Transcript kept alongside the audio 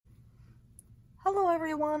Hello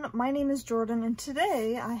everyone, my name is Jordan and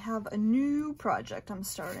today I have a new project I'm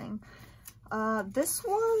starting. This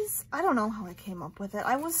was, I don't know how I came up with it.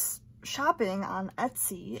 I was shopping on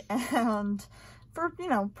Etsy and for, you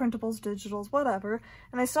know, printables, digitals, whatever,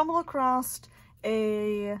 and I stumbled across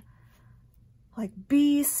a like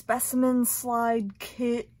bee specimen slide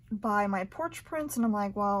kit by MyPorchPrints, and I'm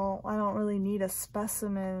like, well, I don't really need a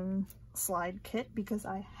specimen slide kit because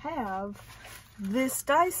I have this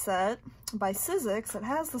die set by Sizzix that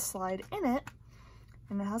has the slide in it,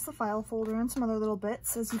 and it has the file folder and some other little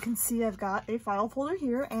bits. As you can see, I've got a file folder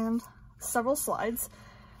here and several slides.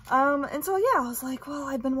 And so yeah, I was like, well,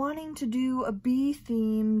 I've been wanting to do a bee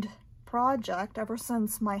themed project ever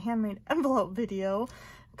since my handmade envelope video,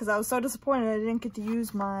 because I was so disappointed I didn't get to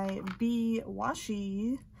use my bee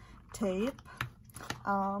washi tape,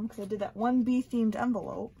 because I did that one bee themed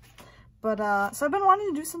envelope. But, so I've been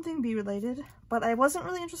wanting to do something bee related, but I wasn't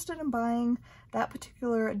really interested in buying that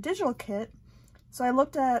particular digital kit. So I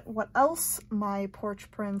looked at what else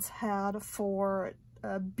MyPorchPrints had for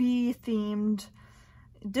bee themed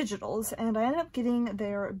digitals, and I ended up getting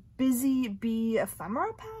their Busy Bee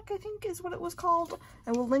Ephemera pack, I think is what it was called.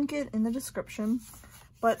 I will link it in the description.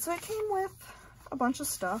 But so it came with a bunch of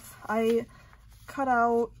stuff. I cut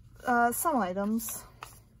out some items.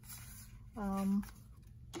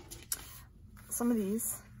 Some of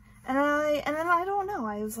these, and then I don't know,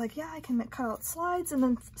 I was like, yeah, I can cut out slides, and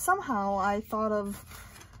then somehow I thought of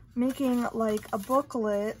making like a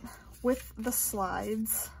booklet with the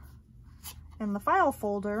slides and the file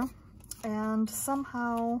folder, and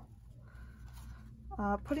somehow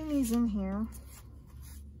putting these in here.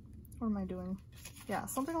 What am I doing? Yeah,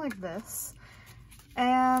 something like this,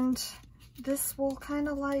 and this will kind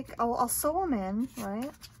of like, I'll sew them in, right,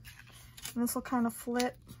 and this will kind of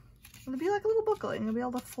flip. It'll be like a little booklet, and you'll be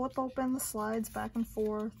able to flip open the slides back and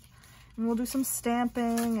forth, and we'll do some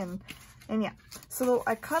stamping, and yeah. So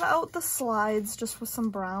I cut out the slides just with some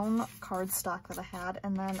brown cardstock that I had,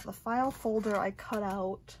 and then the file folder I cut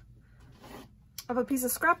out of a piece of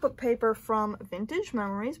scrapbook paper from Vintage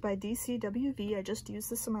Memories by DCWV. I just used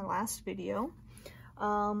this in my last video.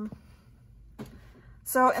 So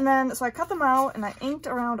I cut them out, and I inked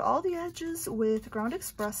around all the edges with ground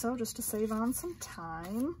espresso just to save on some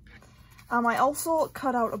time. I also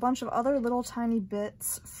cut out a bunch of other little tiny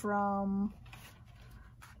bits from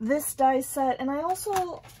this die set, and I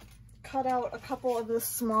also cut out a couple of the a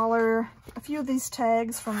few of these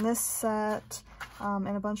tags from this set, and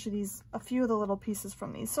a few of the little pieces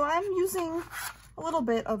from these. So I'm using a little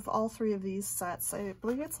bit of all three of these sets. I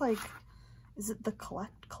believe it's like, is it the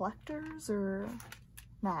collectors or...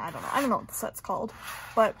 Nah, I don't know what the set's called,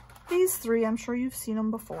 but these three, I'm sure you've seen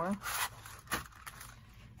them before.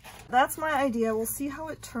 That's my idea. We'll see how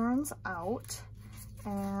it turns out.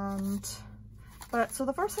 So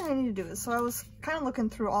the first thing I need to do is, so I was kind of looking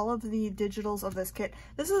through all of the digitals of this kit.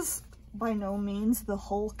 This is by no means the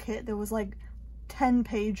whole kit. There was like 10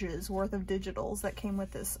 pages worth of digitals that came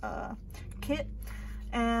with this kit.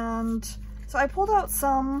 And so I pulled out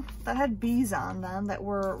some that had bees on them that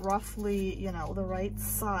were roughly, you know, the right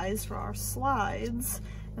size for our slides.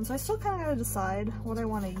 And so I still kind of got to decide what I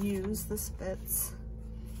want to use. This fits.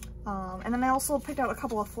 And then I also picked out a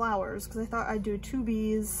couple of flowers because I thought I'd do 2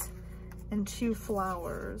 bees and 2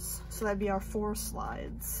 flowers. So that'd be our 4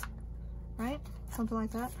 slides, right? Something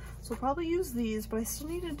like that. So I'll probably use these, but I still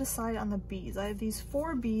need to decide on the bees. I have these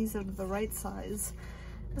 4 bees that are the right size.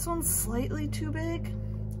 This one's slightly too big.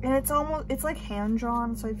 And it's like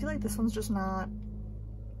hand-drawn, so I feel like this one's just not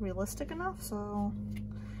realistic enough, so...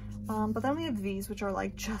 but then we have these, which are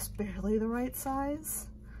like just barely the right size.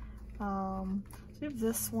 So we have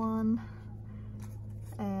this one,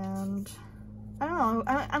 and I don't know,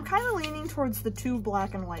 I'm kind of leaning towards the 2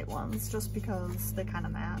 black and white ones, just because they kind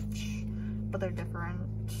of match, but they're different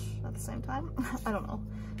at the same time. I don't know.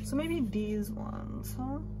 So maybe these ones,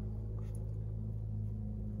 huh?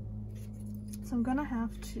 So I'm gonna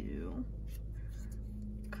have to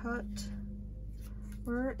cut,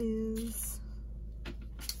 where is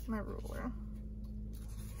my ruler?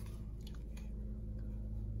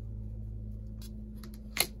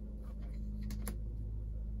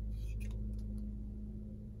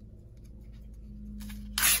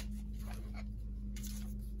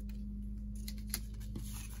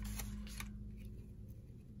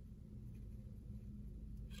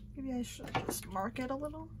 Maybe I should just mark it a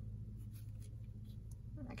little.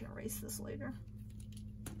 I can erase this later.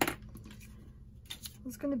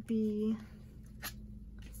 It's gonna be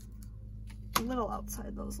a little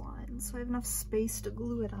outside those lines, so I have enough space to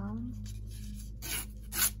glue it on.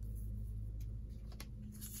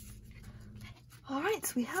 Alright, right,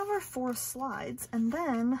 so we have our 4 slides, and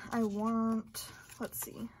then I want, let's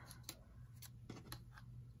see.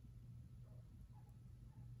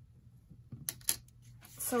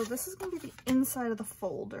 So this is going to be the inside of the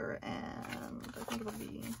folder, and I think it'll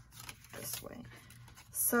be this way.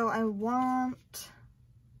 So I want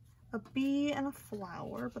a bee and a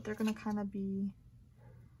flower, but they're going to kind of be,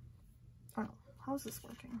 I don't know, how is this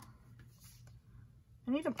working?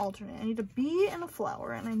 I need them alternate. I need a bee and a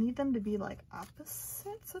flower, and I need them to be like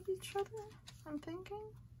opposites of each other, I'm thinking.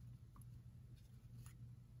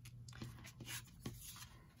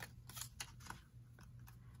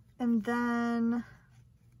 And then,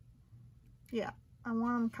 yeah, I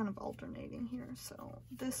want them kind of alternating here. So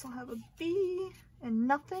this will have a bee and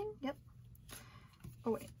nothing. Yep.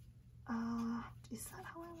 Oh, wait. Is that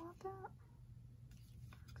how I want that?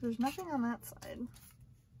 'Cause there's nothing on that side.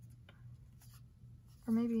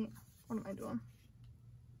 Or maybe, what am I doing?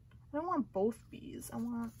 I don't want both bees. I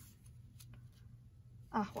want,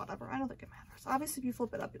 whatever. I don't think it matters. Obviously, if you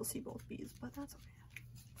flip it up, you'll see both bees, but that's okay.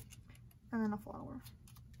 And then a flower.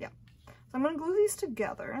 Yeah. So I'm going to glue these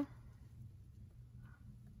together.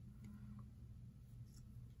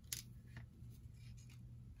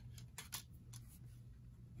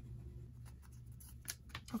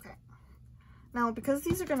 Okay. Now, because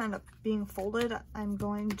these are going to end up being folded, I'm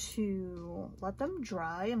going to let them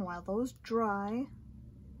dry, and while those dry,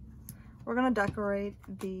 we're going to decorate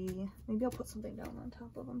the, maybe I'll put something down on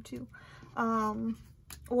top of them too.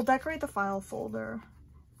 We'll decorate the file folder,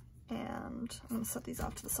 and I'm going to set these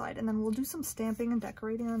off to the side, and then we'll do some stamping and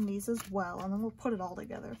decorating on these as well, and then we'll put it all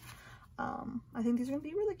together. I think these are going to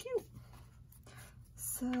be really cute.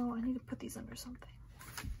 So I need to put these under something.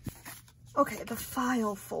 Okay, the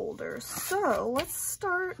file folder. So let's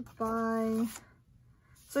start by,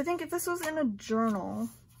 so I think if this was in a journal,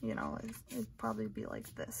 you know, it'd probably be like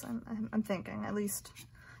this. I'm thinking, at least,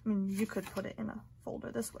 I mean, you could put it in a folder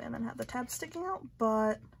this way and then have the tabs sticking out,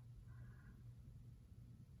 but,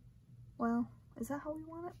 well, is that how we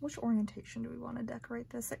want it? Which orientation do we want to decorate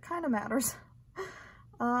this? It kind of matters.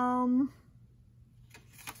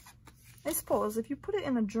 I suppose if you put it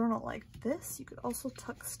in a journal like this, you could also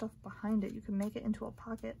tuck stuff behind it. You can make it into a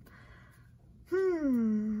pocket.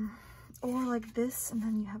 Or like this, and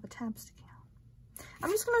then you have a tab sticking out.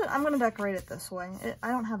 I'm gonna decorate it this way. I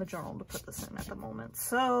don't have a journal to put this in at the moment,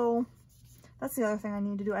 so that's the other thing I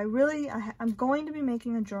need to do. I'm going to be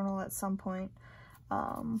making a journal at some point,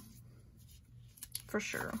 for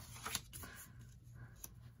sure.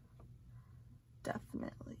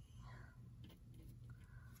 Definitely.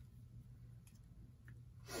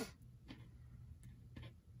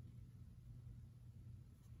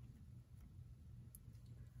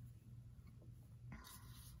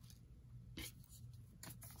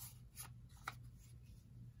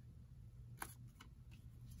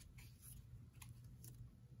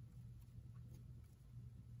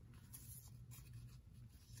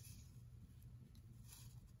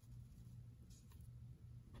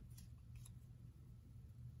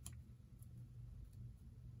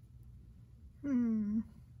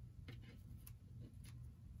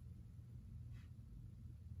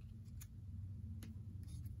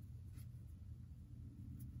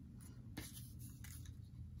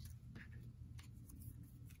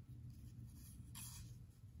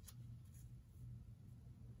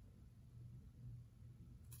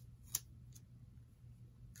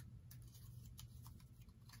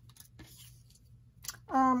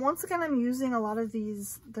 Once again, I'm using a lot of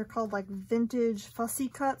these, they're called like vintage fussy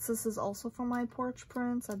cuts. This is also from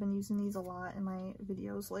MyPorchPrints. I've been using these a lot in my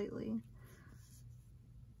videos lately.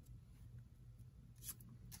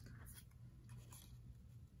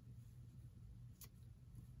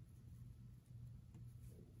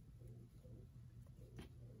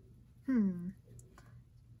 Something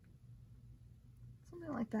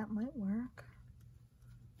like that might work.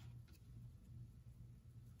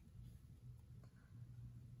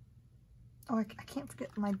 Oh, I can't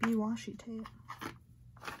forget my bee washi tape.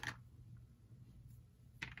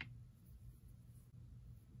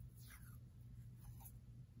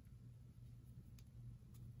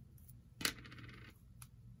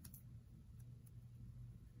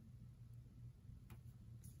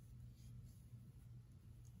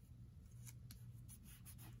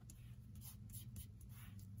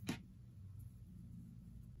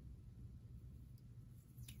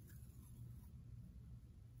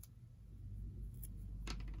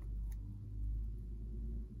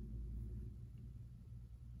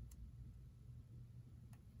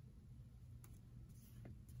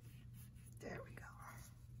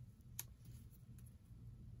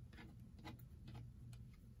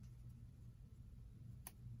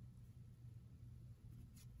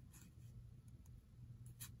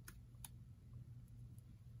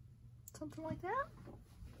 Something like that?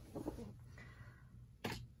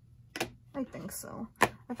 I think so.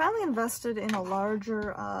 I finally invested in a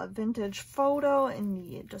larger vintage photo in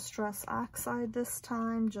the Distress Oxide this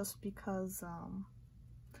time, just because I'm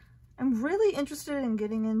really interested in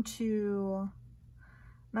getting into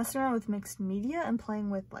messing around with mixed media and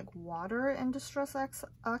playing with like water and Distress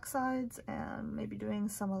Oxides, and maybe doing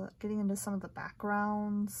getting into some of the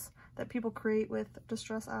backgrounds that people create with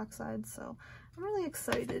Distress Oxides. So I'm really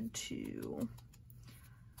excited to,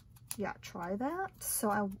 yeah, try that. So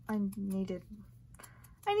I needed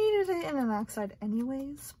it in an oxide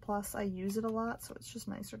anyways, plus I use it a lot, so it's just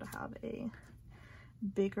nicer to have a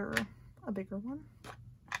bigger one.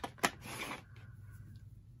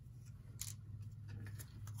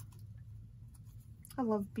 I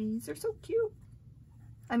love bees, they're so cute.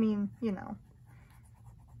 I mean, you know,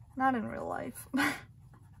 not in real life.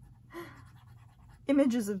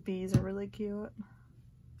 Images of bees are really cute.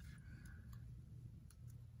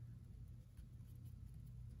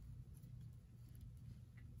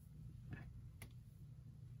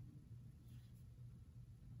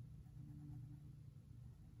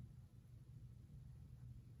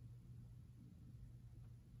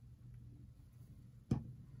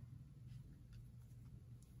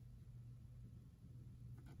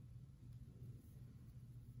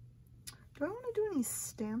 Do I want to do any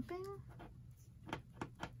stamping?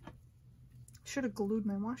 Should have glued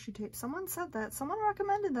my washi tape. Someone said that. Someone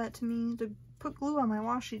recommended that to me, to put glue on my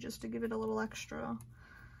washi just to give it a little extra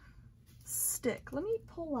stick. Let me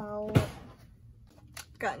pull out.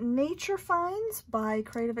 Got Nature Finds by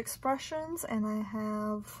Creative Expressions, and I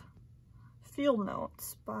have Field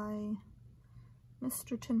Notes by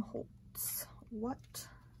Mr. Tim Holtz. What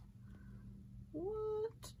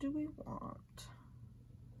do we want?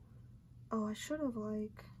 Oh, I should have,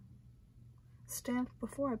 like, stamped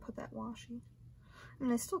before I put that washi. I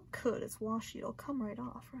mean, I still could. It's washi. It'll come right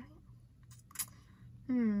off, right?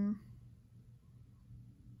 I'm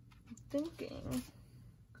thinking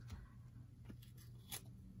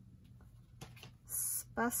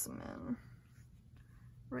Specimen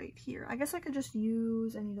right here. I guess I could just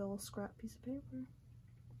use any little scrap piece of paper.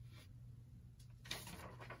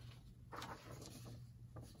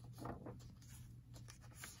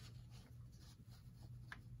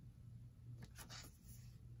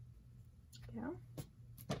 Yeah.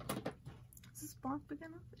 Is this block big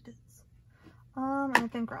enough? It is. I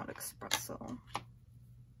think ground espresso.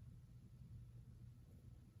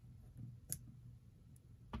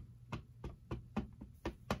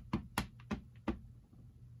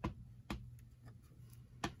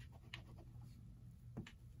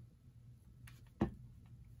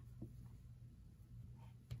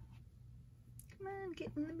 Come on,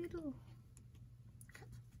 get in the middle.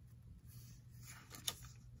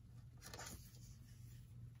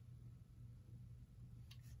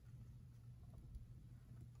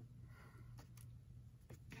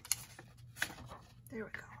 There we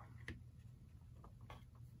go.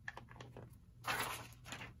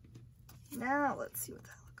 Now let's see what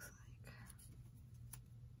that looks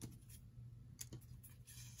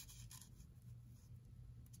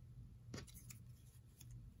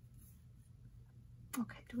like.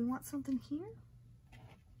 Okay, do we want something here?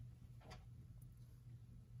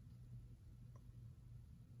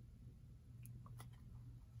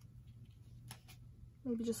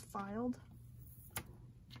 Maybe just filed.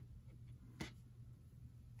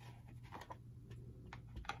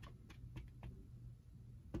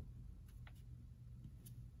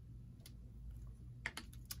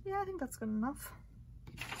 Yeah, I think that's good enough.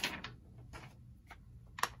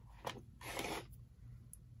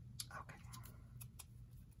 Okay.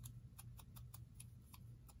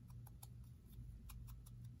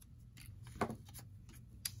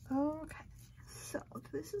 Okay, so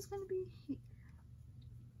this is going to be here.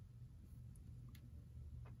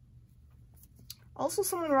 Also,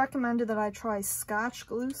 someone recommended that I try Scotch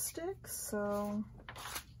glue sticks, so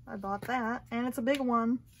I bought that, and it's a big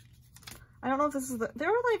one. I don't know if this is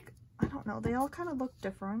they're like, I don't know, they all kind of look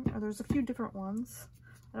different, or there's a few different ones.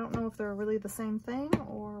 I don't know if they're really the same thing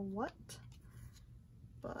or what,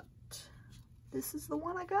 but this is the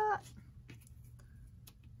one I got.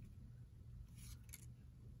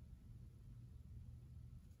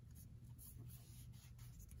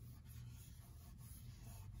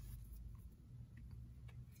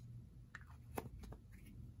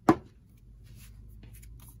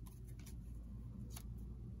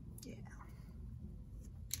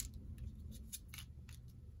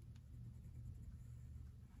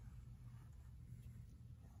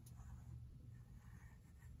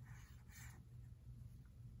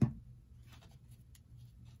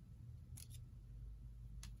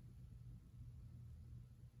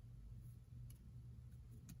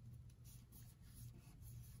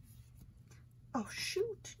 Oh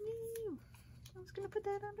shoot, no. I was gonna put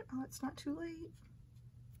that under. Oh, it's not too late.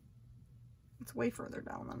 It's way further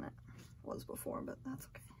down than it was before, but that's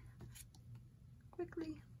okay.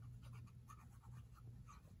 Quickly.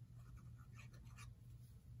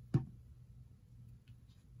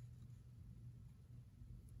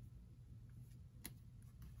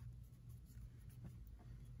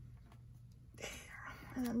 There.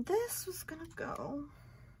 And then this was gonna go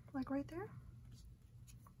like right there.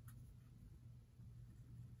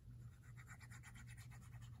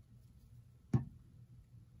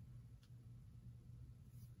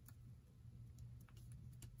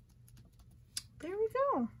 There we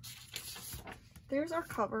go. There's our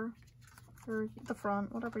cover, or the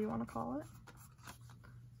front, whatever you want to call it.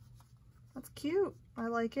 That's cute. I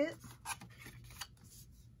like it.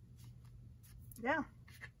 Yeah.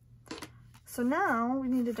 So now we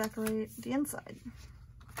need to decorate the inside.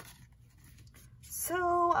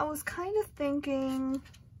 So I was kind of thinking,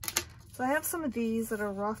 so I have some of these that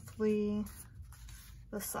are roughly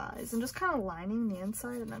the size, and just kind of lining the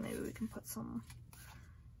inside, and then maybe we can put some.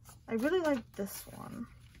 I really like this one,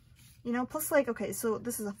 you know, plus like, okay, so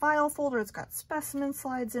this is a file folder, it's got specimen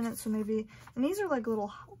slides in it, so maybe, and these are like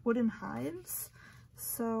little wooden hives,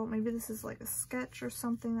 so maybe this is like a sketch or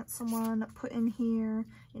something that someone put in here,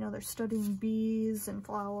 you know, they're studying bees and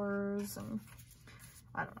flowers, and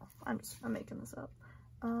I don't know, I'm making this up.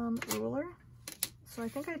 Ruler, so I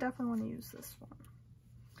think I definitely want to use this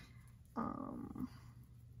one.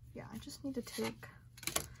 Yeah, I just need to take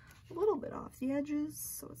a little bit off the edges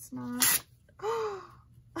so it's not.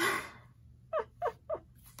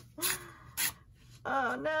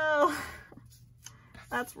 Oh no,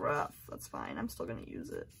 that's rough. That's fine, I'm still gonna use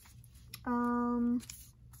it. I'm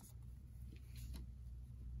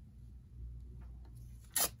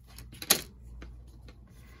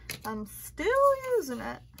still using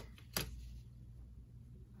it.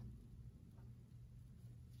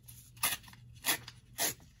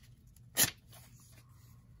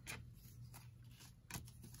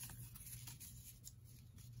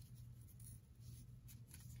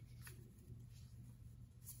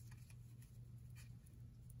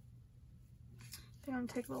 I'm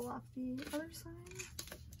gonna take a little off the other side.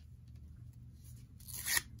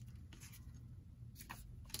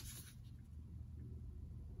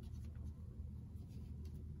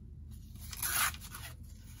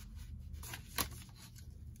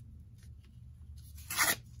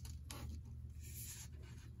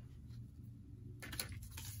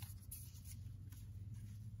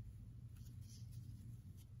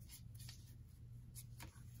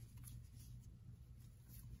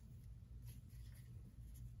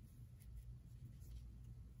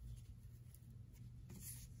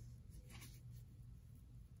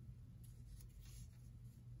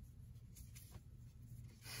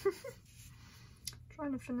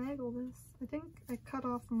 Trying to finagle this. I think I cut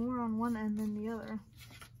off more on one end than the other.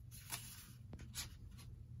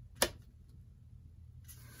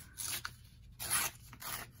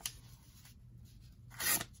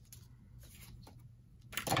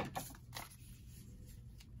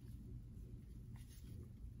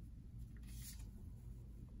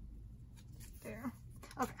 There.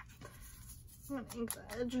 Okay. I'm gonna ink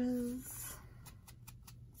the edges.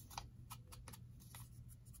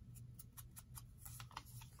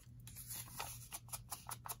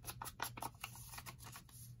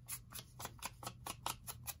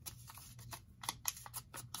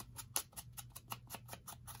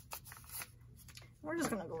 We're just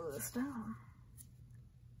gonna glue this down.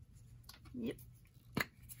 Yep.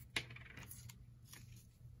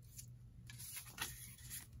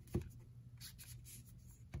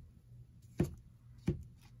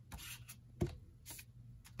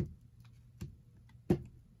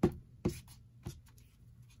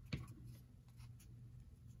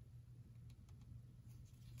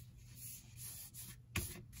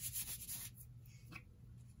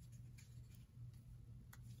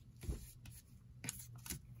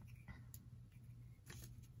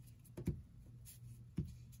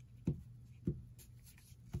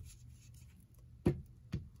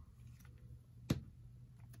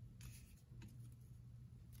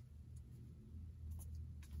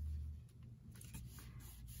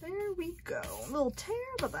 There we go. A little tear,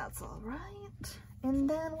 but that's all right. And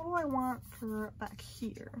then what do I want for back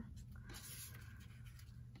here?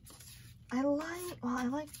 I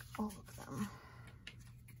like all of them.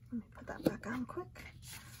 Let me put that back on quick.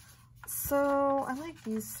 So I like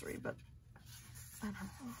these three, but I don't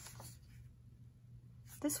know.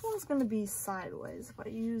 This one's gonna be sideways if I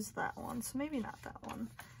use that one, so maybe not that one.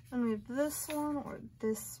 Then we have this one or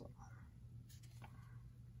this one.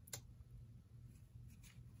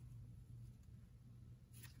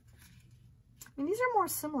 mean, these are more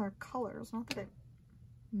similar colors, not that it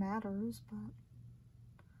matters, but...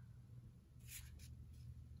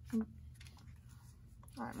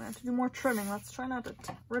 Alright, I'm gonna have to do more trimming. Let's try not to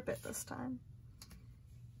rip it this time.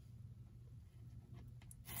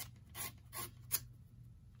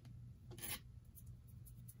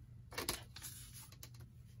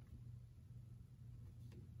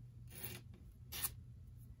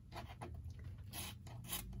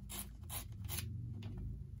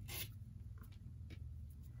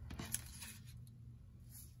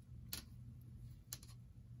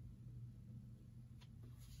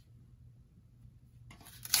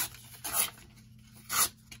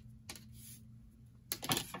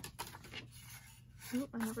 Oh,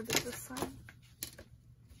 I never did this side.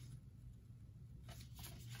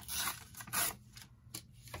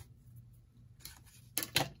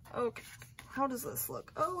 Okay, how does this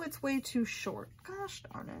look? Oh, it's way too short. Gosh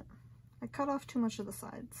darn it. I cut off too much of the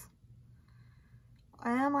sides.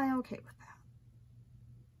 Am I okay with that?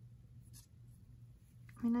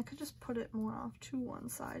 I mean, I could just put it more off to one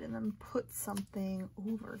side and then put something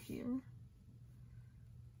over here.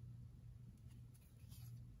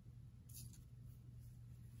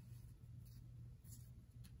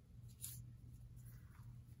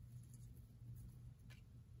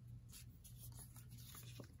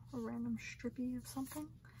 A random strippy of something,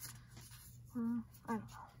 or I don't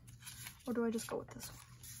know, or do I just go with this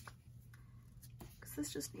one? Because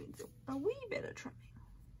this just needs a wee bit of trimming.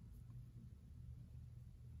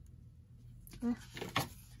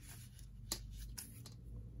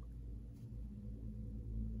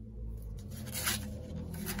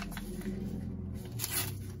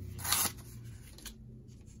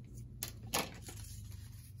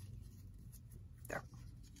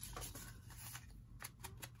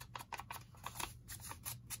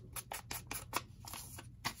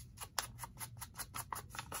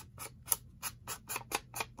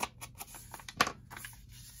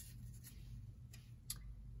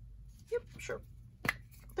 Sure.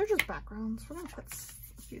 They're just backgrounds. We're gonna put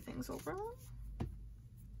a few things over them.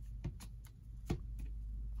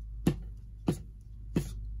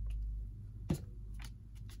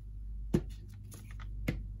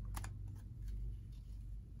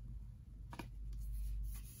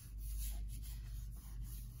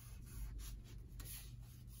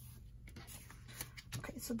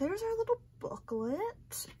 Okay, so there's our little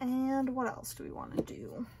booklet. And what else do we want to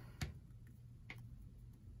do?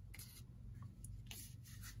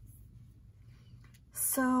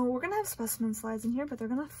 So we're gonna have specimen slides in here, but they're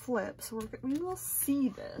gonna flip, so we will see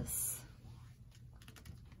this.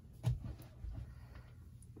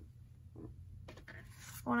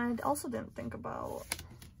 Oh, and I also didn't think about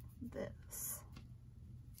this.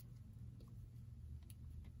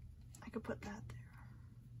 I could put that there.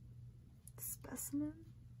 Specimen.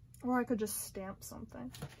 Or I could just stamp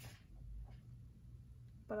something.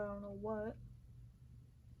 But I don't know what.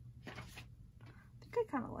 I think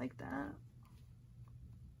I kind of like that.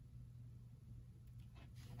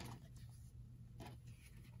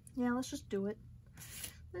 Yeah, let's just do it.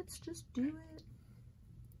 Let's just do it.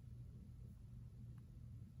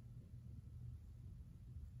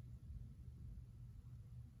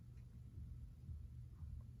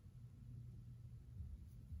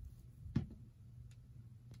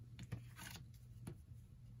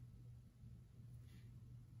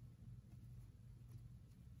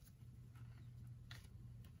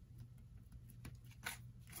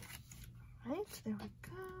 Right, there we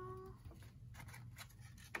go.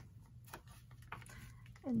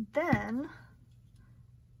 And then,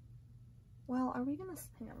 well, are we gonna,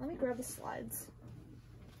 hang on, let me grab the slides.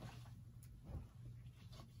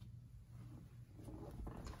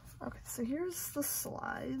 Okay, so here's the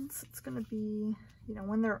slides. It's gonna be, you know,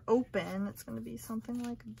 when they're open, it's gonna be something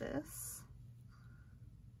like this.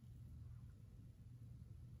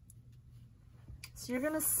 So you're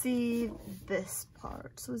gonna see this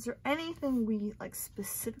part. So is there anything we like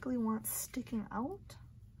specifically want sticking out?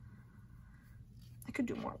 I could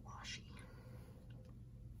do more washi.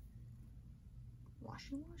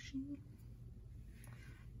 Washi.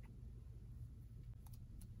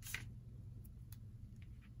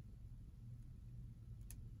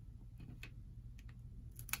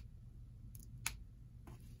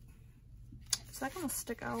 Is that gonna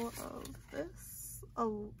stick out of this?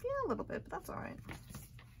 Oh, yeah, a little bit, but that's all right.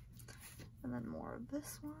 And then more of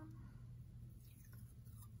this one.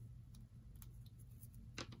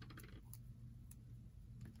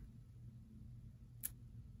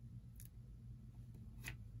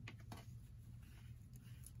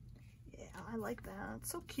 I like that.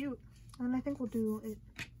 It's so cute. And I think we'll do it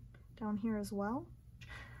down here as well.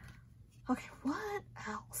 Okay, what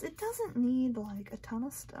else? It doesn't need like a ton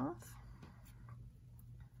of stuff.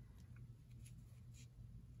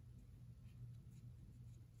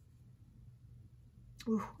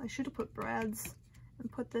 Ooh, I should have put brads and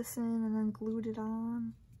put this in and then glued it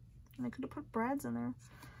on. And I could have put brads in there.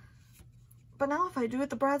 But now if I do it,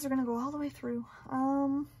 the brads are gonna go all the way through.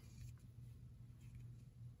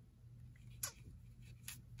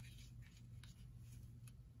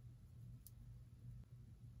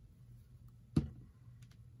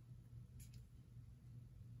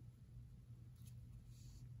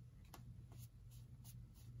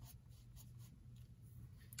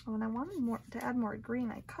 Oh, and I wanted to add more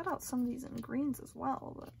green. I cut out some of these in greens as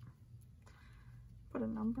well, but put a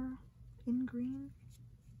number in green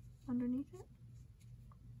underneath it.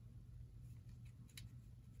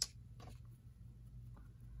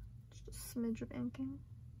 Just a smidge of inking.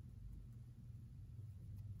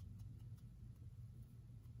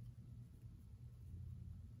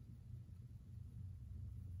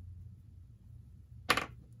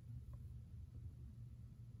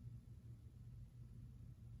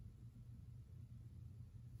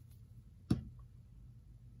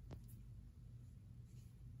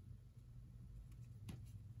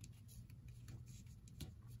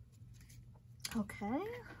 Okay,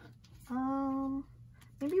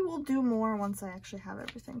 maybe we'll do more once I actually have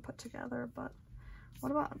everything put together, but what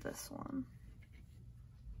about this one?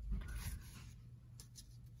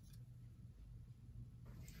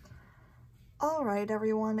 All right,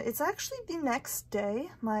 everyone, it's actually the next day.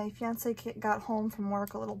 My fiance got home from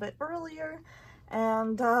work a little bit earlier,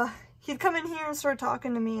 and he'd come in here and started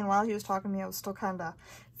talking to me, and while he was talking to me, I was still kind of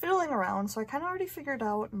fiddling around, so I kind of already figured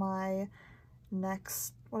out my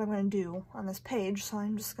what I'm going to do on this page, so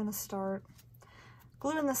I'm just going to start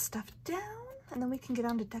gluing this stuff down, and then we can get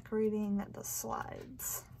on to decorating the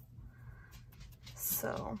slides.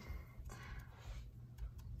 So,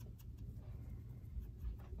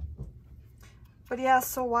 but yeah,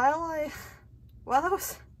 so while I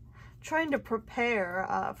was trying to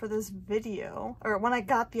prepare for this video, or when I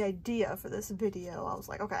got the idea for this video, I was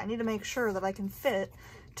like, okay, I need to make sure that I can fit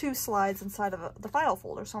 2 slides inside of the file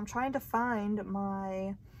folder. So I'm trying to find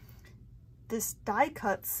this die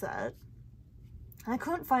cut set. I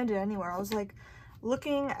couldn't find it anywhere. I was like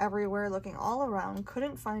looking everywhere, looking all around,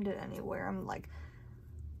 couldn't find it anywhere. I'm like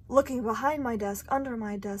looking behind my desk, under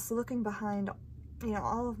my desk, looking behind, you know,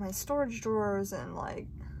 all of my storage drawers, and like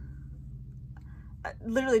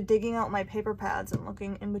literally digging out my paper pads and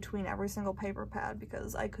looking in between every single paper pad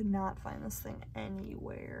because I could not find this thing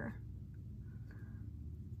anywhere.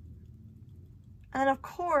 And then of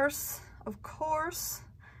course,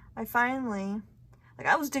 I finally, like,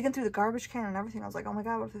 I was digging through the garbage can and everything. I was like, oh my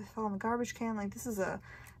god, what if it fell in the garbage can? Like, this is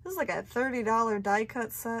like a $30 die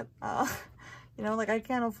cut set. You know, like, I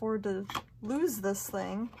can't afford to lose this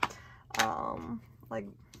thing. Like,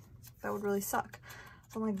 that would really suck.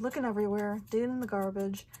 So I'm like looking everywhere, digging in the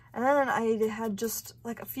garbage. And then I had just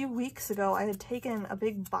like a few weeks ago, I had taken a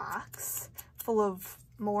big box full of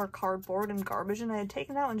more cardboard and garbage, and I had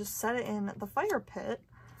taken it out and just set it in the fire pit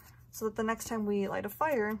so that the next time we light a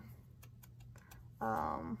fire,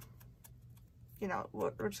 you know,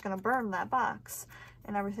 we're just gonna burn that box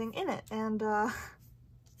and everything in it. And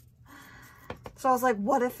so I was like,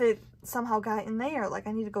 what if it somehow got in there? Like,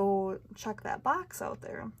 I need to go check that box out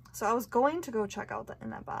there. So I was going to go check out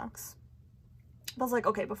in that box, but I was like,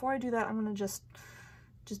 okay, before I do that, I'm gonna just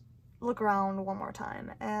look around one more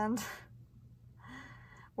time. And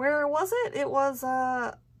where was it? It was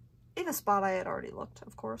in a spot I had already looked,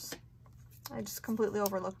 of course. I just completely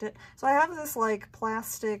overlooked it. So I have this like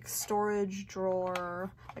plastic storage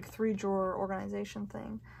drawer, like 3-drawer organization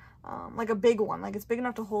thing. Like a big one, like it's big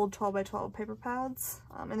enough to hold 12 by 12 paper pads.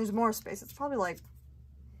 And there's more space. It's probably like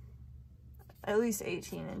at least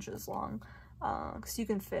 18 inches long. Because you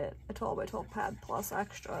can fit a 12 by 12 pad plus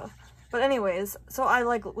extra. But anyways, so I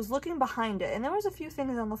like was looking behind it, and there was a few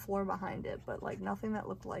things on the floor behind it, but like nothing that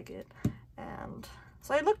looked like it. And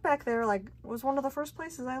so I looked back there, like it was one of the first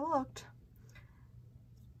places I looked.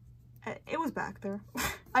 It was back there.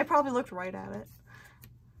 I probably looked right at it.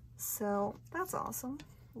 So that's awesome.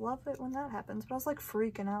 Love it when that happens. But I was like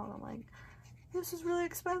freaking out. I'm like, this is really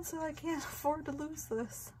expensive. I can't afford to lose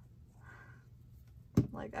this.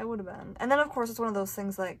 Like, I would have been. And then, of course, it's one of those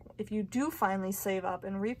things, like, if you do finally save up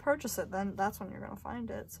and repurchase it, then that's when you're going to find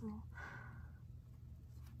it. So,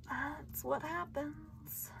 that's what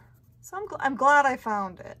happens. So, I'm glad I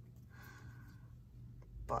found it.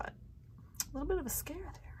 But, a little bit of a scare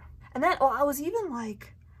there. And then, oh, I was even,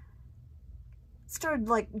 like, started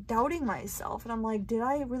like doubting myself, and I'm like, did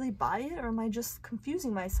I really buy it, or am I just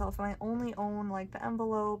confusing myself and I only own like the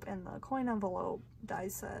envelope and the coin envelope die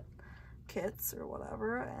set kits or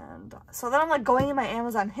whatever? And so then I'm like going in my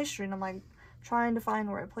Amazon history and I'm like trying to find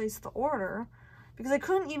where I placed the order, because I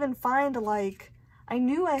couldn't even find, like, I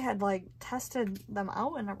knew I had like tested them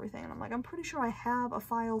out and everything, and I'm like, I'm pretty sure I have a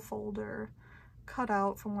file folder cut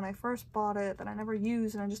out from when I first bought it that I never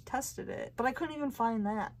used and I just tested it, but I couldn't even find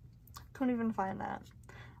that. Couldn't even find that.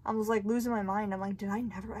 I was like losing my mind. I'm like, did I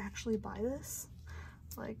never actually buy this?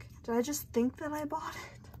 Like, did I just think that I bought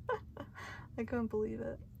it? I couldn't believe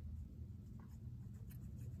it.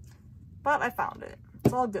 But I found it.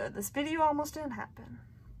 It's all good. This video almost didn't happen.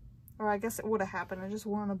 Or I guess it would have happened. It just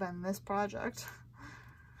wouldn't have been this project.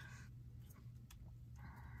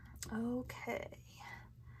 Okay.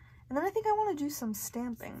 And then I think I want to do some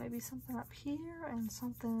stamping. Maybe something up here and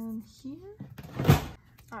something here.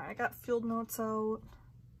 Alright, I got field notes out.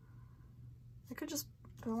 I could just,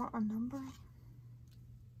 do I want a number?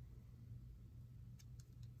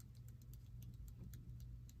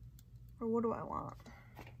 Or what do I want?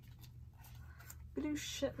 We do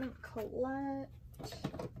shipment collect.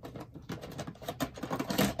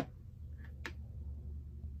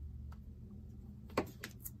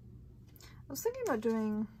 I was thinking about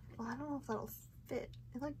doing, well, I don't know if that'll fit.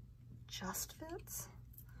 It like just fits.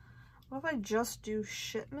 What if I just do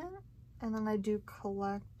shipment and then I do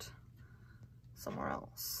collect somewhere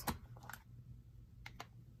else?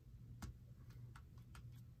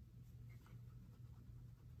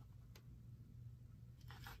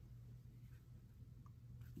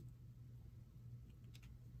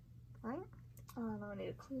 Right? Now I need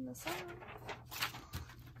to clean this up.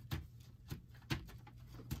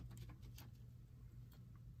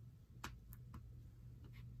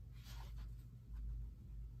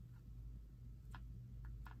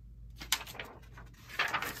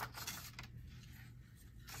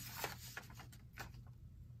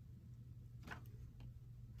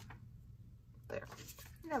 There.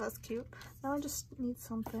 Yeah, that's cute. Now I just need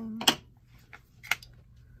something.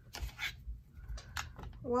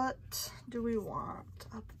 What do we want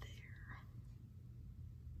up there?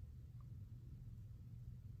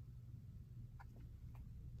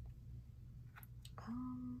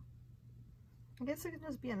 I guess it could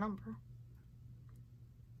just be a number.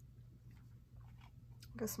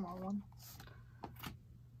 Like a small one.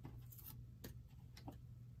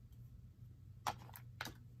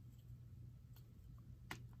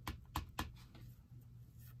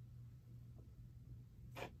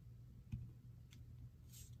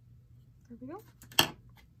 There we go.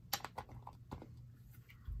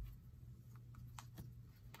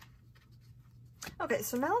 Okay,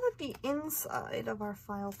 so now that the inside of our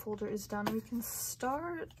file folder is done, we can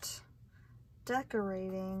start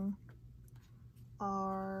decorating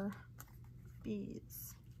our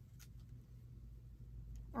beads,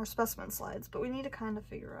 our specimen slides, but we need to kind of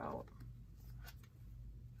figure out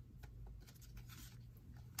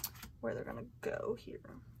where they're gonna go here.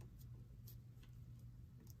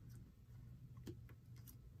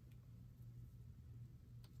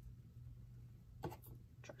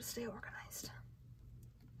 Try to stay organized.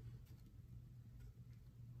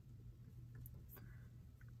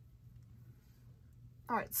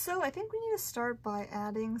 Alright, so I think we need to start by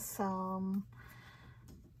adding some,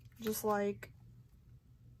 just like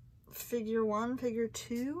figure 1, figure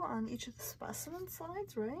 2 on each of the specimen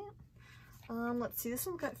slides, right? Let's see, this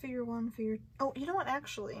one's got figure 1, figure, oh, you know what,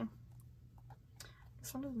 actually,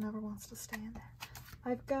 this one never wants to stay in there.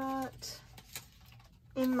 I've got,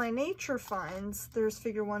 in my nature finds, there's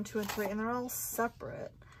figure 1, 2, and 3, and they're all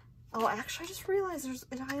separate. Oh, actually, I just realized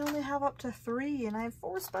I only have up to 3, and I have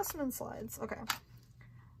 4 specimen slides. Okay.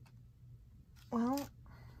 Well,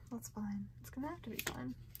 that's fine. It's gonna have to be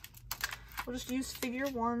fine. We'll just use figure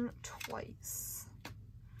 1 twice.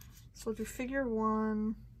 So we'll do figure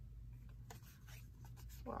 1.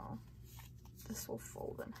 Well, this will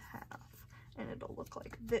fold in half, and it'll look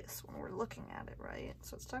like this when we're looking at it, right?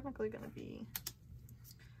 So it's technically gonna be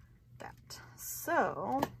that.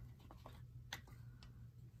 So,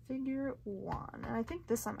 figure 1. And I think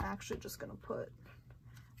this I'm actually just gonna put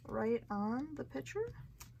right on the picture.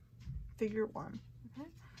 Figure 1. Okay,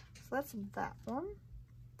 so that's that one.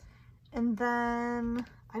 And then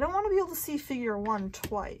I don't want to be able to see figure 1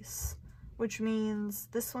 twice, which means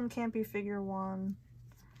this one can't be figure 1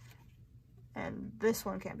 and this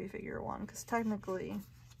one can't be figure 1, because technically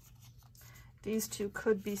these two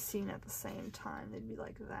could be seen at the same time. They'd be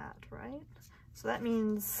like that, right? So that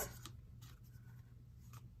means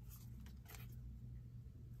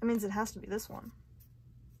it has to be this one.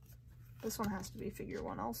 This one has to be figure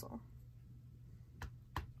 1 also.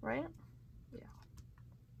 right? Yeah.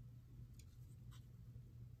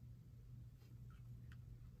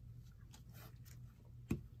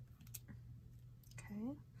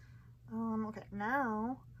 Okay. Okay,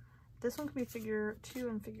 now this one could be figure 2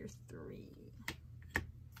 and figure 3.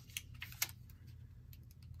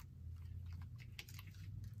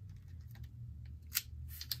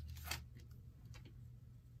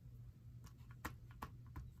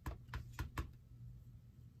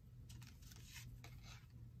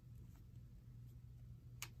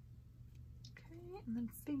 Okay, and then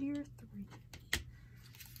figure 3.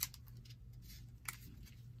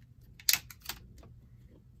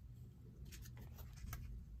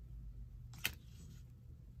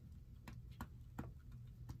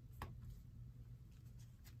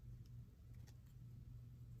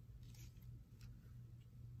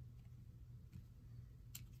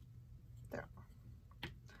 There.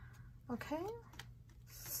 Okay,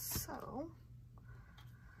 so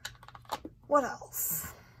what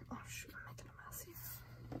else? Oh shoot, I'm making a mess here.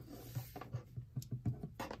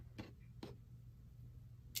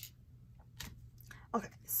 Okay,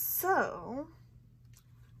 so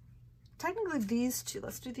technically these two,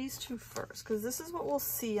 let's do these two first, because this is what we'll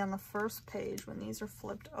see on the first page when these are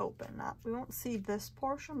flipped open. We won't see this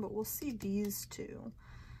portion, but we'll see these two.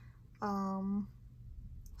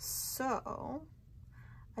 So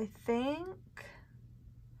I think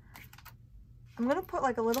I'm gonna put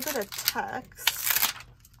like a little bit of text,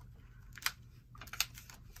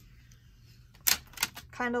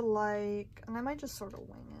 kind of like, and I might just sort of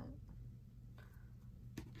wing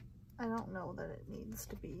it. I don't know that it needs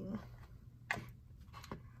to be,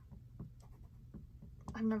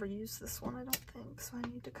 I've never used this one, I don't think, so I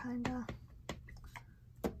need to kind of,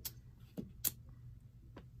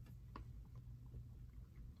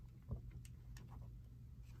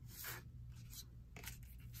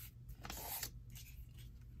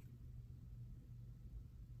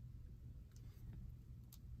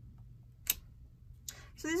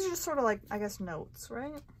 so these are just sort of like, I guess, notes,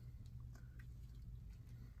 right?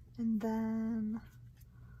 And then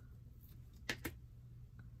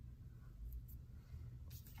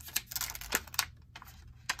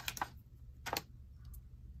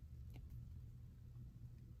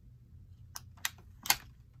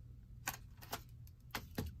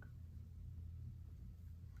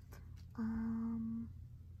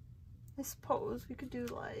I suppose we could do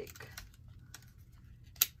like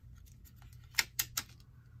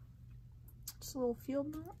just little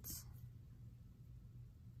field notes.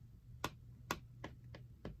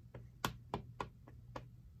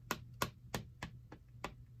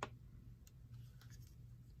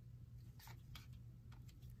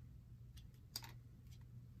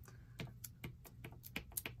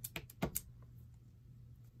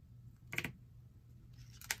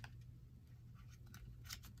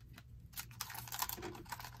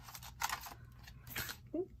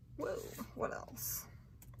 Whoa, what else?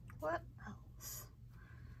 What else?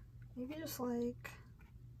 Maybe just like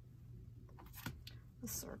a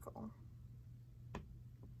circle.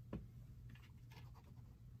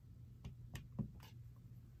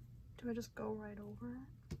 Do I just go right over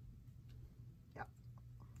it? Yeah.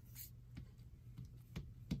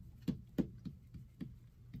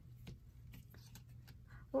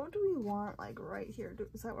 What do we want like right here?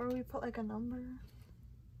 Is that where we put like a number?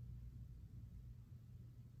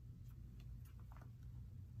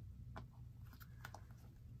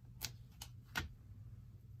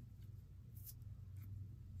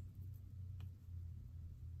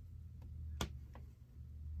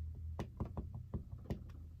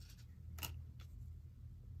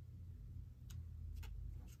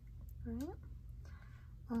 Right.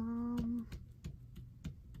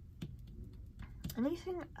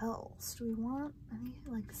 Anything else? Do we want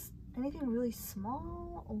anything like anything really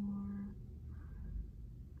small, or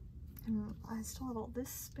and I still have all this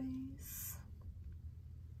space?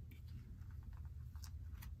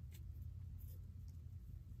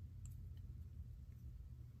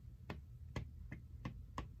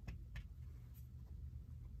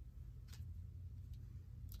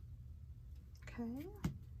 Okay.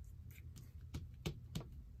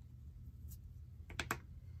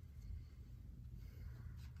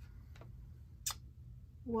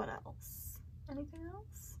 What else? Anything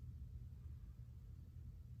else?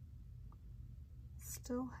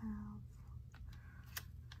 Still have,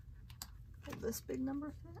 will this big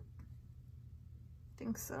number fit?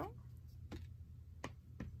 Think so.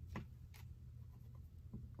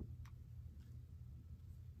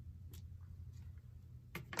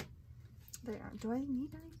 There. Do I need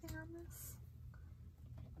anything on this?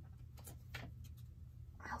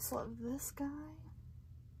 I also love this guy.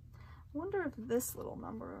 wonder if this little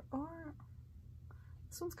number, or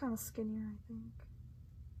this one's kind of skinnier, I think.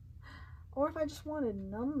 Or if I just wanted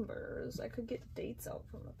numbers, I could get dates out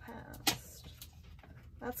from the past.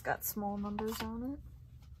 That's got small numbers on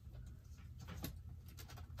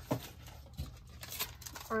it.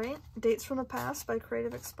 Alright, Dates from the Past by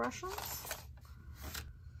Creative Expressions.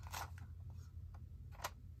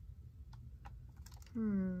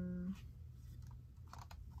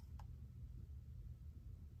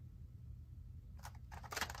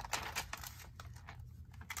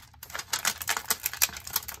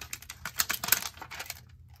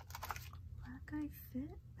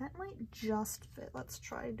 Fit? That might just fit. Let's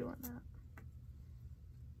try doing that.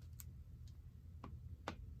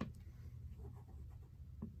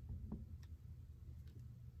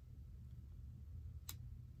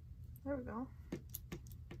 There we go.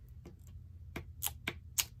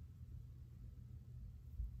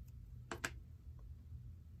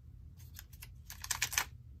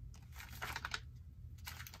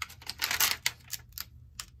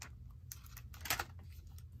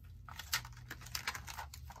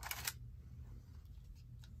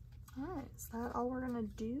 Alright, is that all we're gonna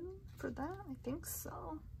do for that? I think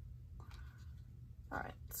so.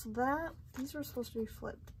 Alright, so these were supposed to be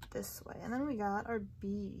flipped this way, and then we got our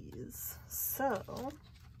bees. So,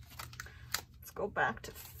 let's go back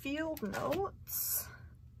to field notes,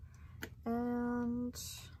 and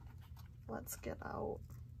let's get out.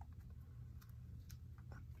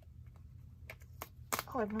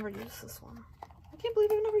 Oh, I've never used this one. I can't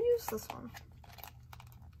believe I've never used this one.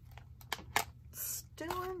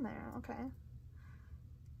 Still in there, okay.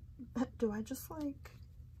 Do I just like,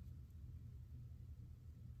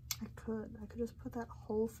 I could just put that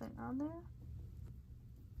whole thing on there.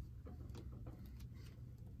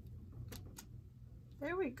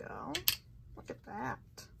 There we go. Look at that.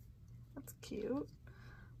 That's cute.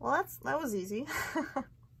 Well, that was easy.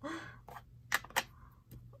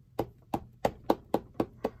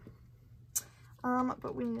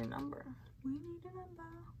 But we need a number. We need a number.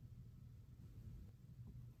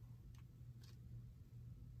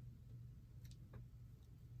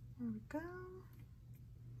 There we go.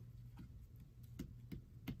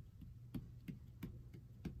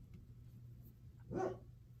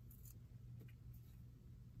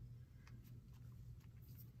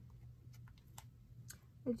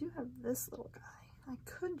 I do have this little guy. I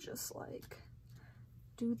could just like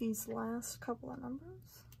do these last couple of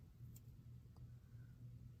numbers.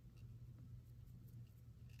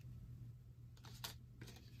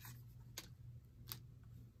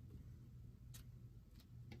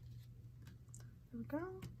 There we go.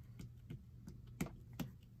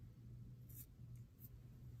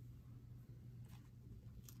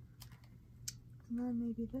 And then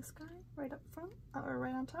maybe this guy right up front, or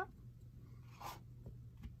right on top.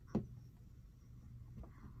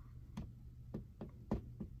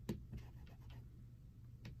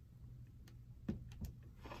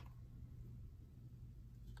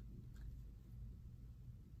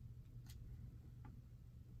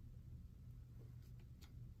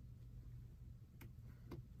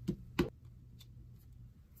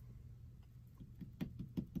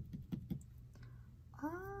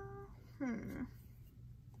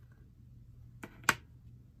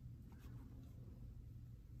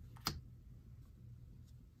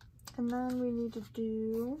 And then we need to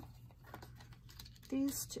do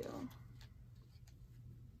these two.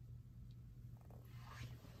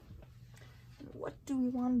 And what do we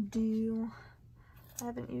want to do? I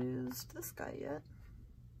haven't used this guy yet.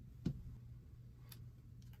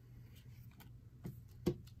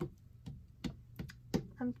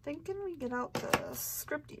 I'm thinking we get out the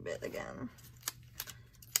scripty bit again.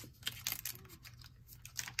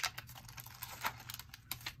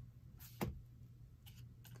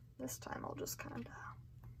 This time I'll just kind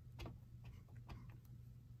of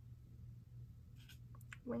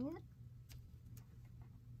wing it.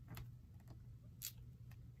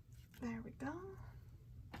 There we go.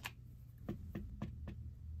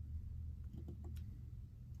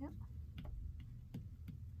 Yep.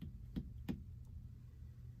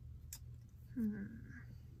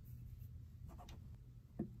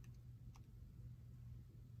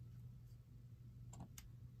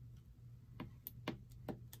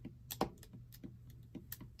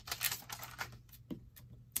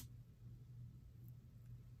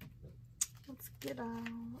 Let's get out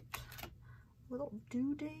a little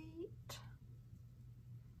due date.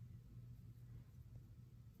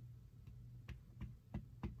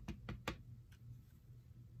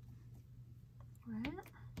 Right.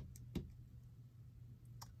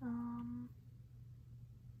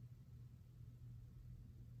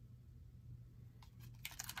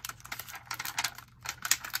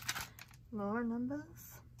 More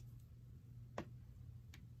numbers.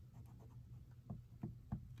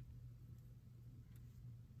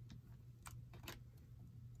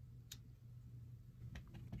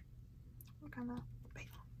 What kind of,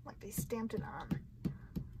 like they stamped it on.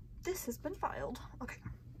 This has been filed. Okay.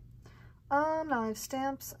 Now I have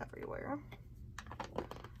stamps everywhere.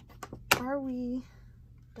 Are we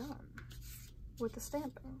done with the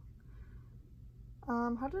stamping?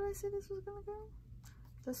 How did I say this was gonna go?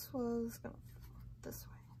 This was gonna this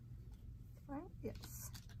way, right?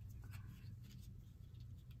 Yes.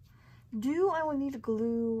 Do I will need to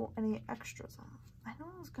glue any extras on? I know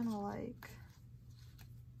I was gonna like.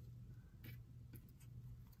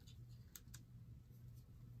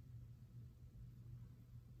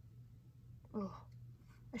 Oh,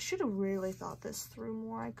 I should have really thought this through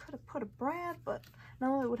more. I could have put a brad, but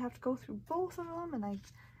no, it would have to go through both of them, and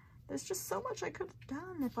there's just so much I could have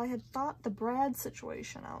done if I had thought the brad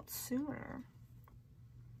situation out sooner.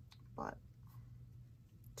 But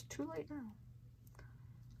it's too late now.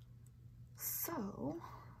 So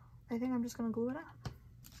I think I'm just gonna glue it on.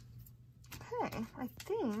 Okay, I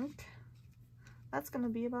think that's gonna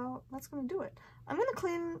do it. I'm gonna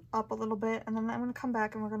clean up a little bit, and then I'm gonna come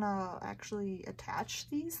back and we're gonna actually attach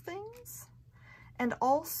these things. And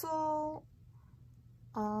also,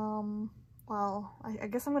 well, I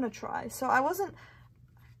guess I'm gonna try. So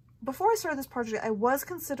before I started this project, I was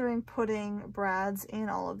considering putting brads in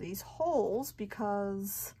all of these holes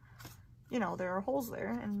because, you know, there are holes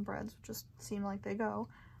there and brads just seem like they go.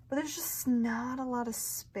 But there's just not a lot of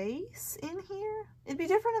space in here. It'd be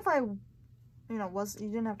different if you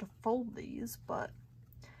didn't have to fold these, but,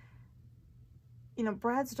 you know,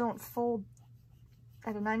 brads don't fold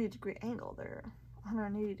at a 90-degree angle. They're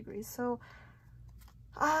 180 degrees. So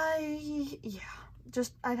I'd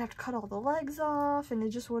have to cut all the legs off, and it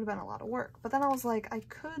just would have been a lot of work. But then I was like, I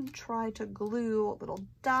could try to glue little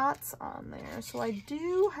dots on there. So I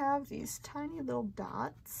do have these tiny little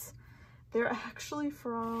dots. They're actually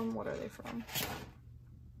from, what are they from?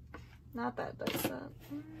 Not that die set.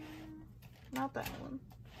 Not that one.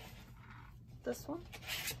 This one?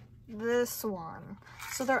 This one.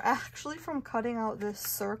 So they're actually from cutting out this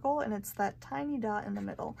circle, and it's that tiny dot in the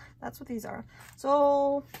middle. That's what these are.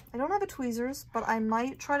 So I don't have a tweezers, but I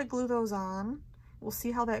might try to glue those on. We'll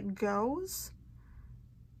see how that goes,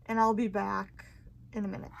 and I'll be back in a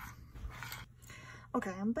minute.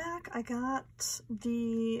 Okay, I'm back. I got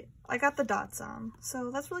the dots on,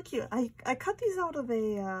 so that's really cute. I cut these out of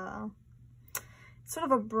a sort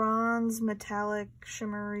of a bronze metallic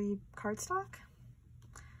shimmery cardstock.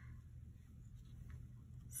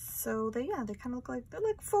 So they kind of look like, they're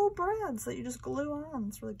like faux brads that you just glue on.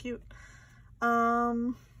 It's really cute.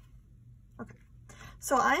 Okay,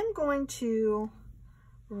 so I'm going to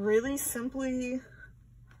really simply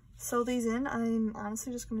sew these in. I'm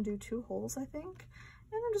honestly just going to do 2 holes, I think,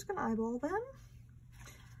 and I'm just going to eyeball them.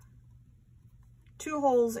 2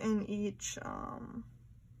 holes in each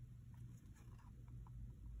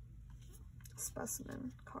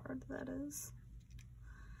specimen card, that is.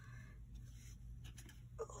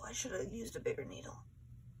 Oh, I should have used a bigger needle.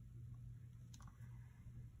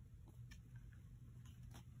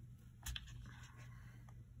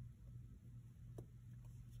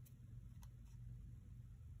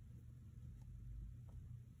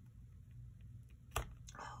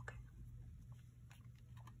 Okay.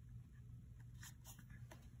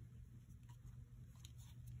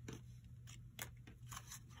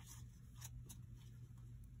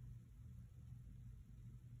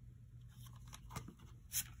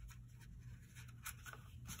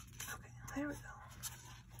 There we go.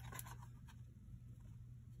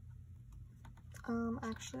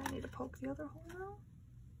 Actually, I need to poke the other hole now,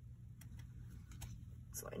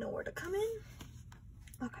 so I know where to come in.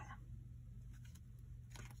 Okay.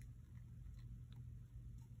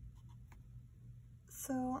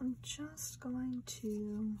 So I'm just going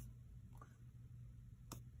to.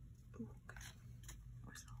 Ooh, okay.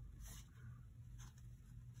 Where's that?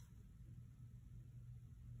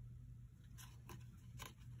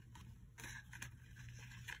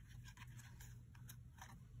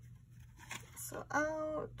 So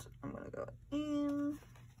out, I'm gonna go in.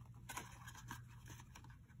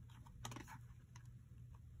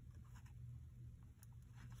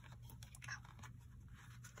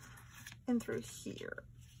 And through here.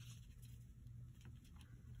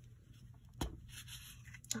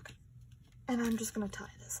 Okay. And I'm just gonna tie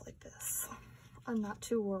this like this. I'm not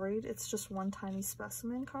too worried. It's just one tiny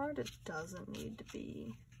specimen card. It doesn't need to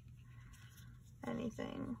be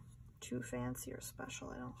anything too fancy or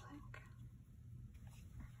special, I don't think.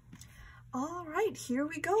 All right, here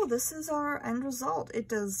we go. This is our end result. It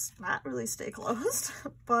does not really stay closed,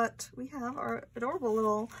 but we have our adorable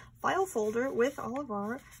little file folder with all of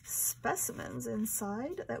our specimens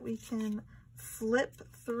inside that we can flip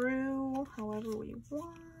through however we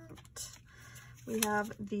want. We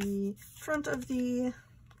have the front of the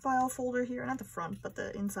file folder here, not the front, but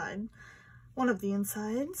the inside, one of the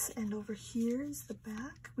insides, and over here is the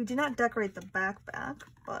back. We did not decorate the back,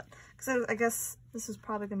 but because I guess this is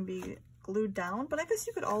probably going to be glued down, but I guess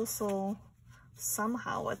you could also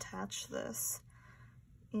somehow attach this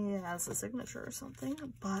as a signature or something.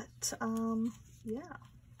 But yeah,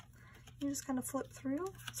 you just kind of flip through.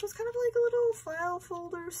 So it's kind of like a little file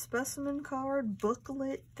folder, specimen card,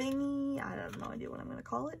 booklet thingy. I have no idea what I'm going to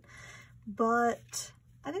call it, but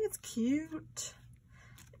I think it's cute.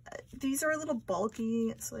 These are a little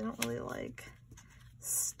bulky, so they don't really like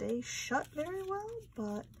stay shut very well,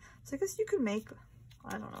 but so I guess you could make,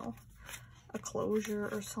 I don't know, a closure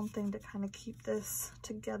or something to kind of keep this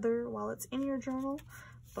together while it's in your journal.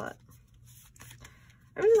 But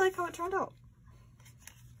I really like how it turned out.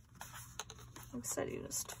 Like I said, you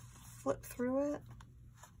just flip through it.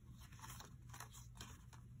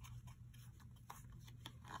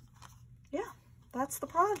 Yeah, that's the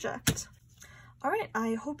project. Alright,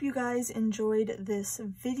 I hope you guys enjoyed this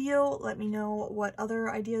video. Let me know what other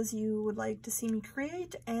ideas you would like to see me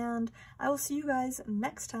create, and I will see you guys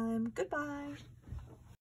next time. Goodbye!